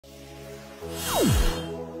Yo,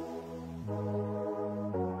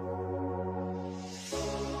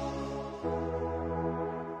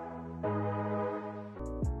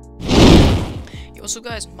 what's up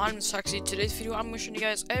guys, my name is Taxi. Today's video I'm going to show you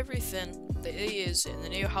guys everything that is in the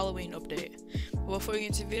new Halloween update. But before we get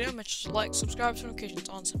into the video, make sure to like, subscribe, turn notifications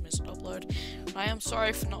on so I miss an upload. And I am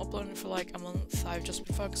sorry for not uploading for like a month. I've just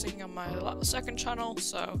been focusing on my second channel,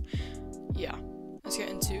 so yeah. Let's get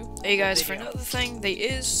into hey guys, for another thing, there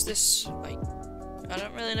is this, like, I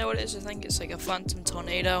don't really know what it is. I think it's like a phantom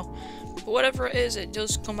tornado, but whatever it is, it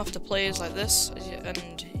does come after players like this,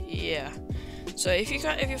 and yeah. So if you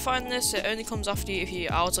find this, it only comes after you if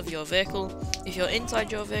you're out of your vehicle. If you're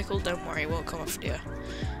inside your vehicle, don't worry, it won't come after you.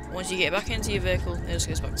 Once you get back into your vehicle, it just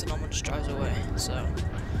goes back to normal and just drives away. So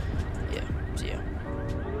yeah, see ya.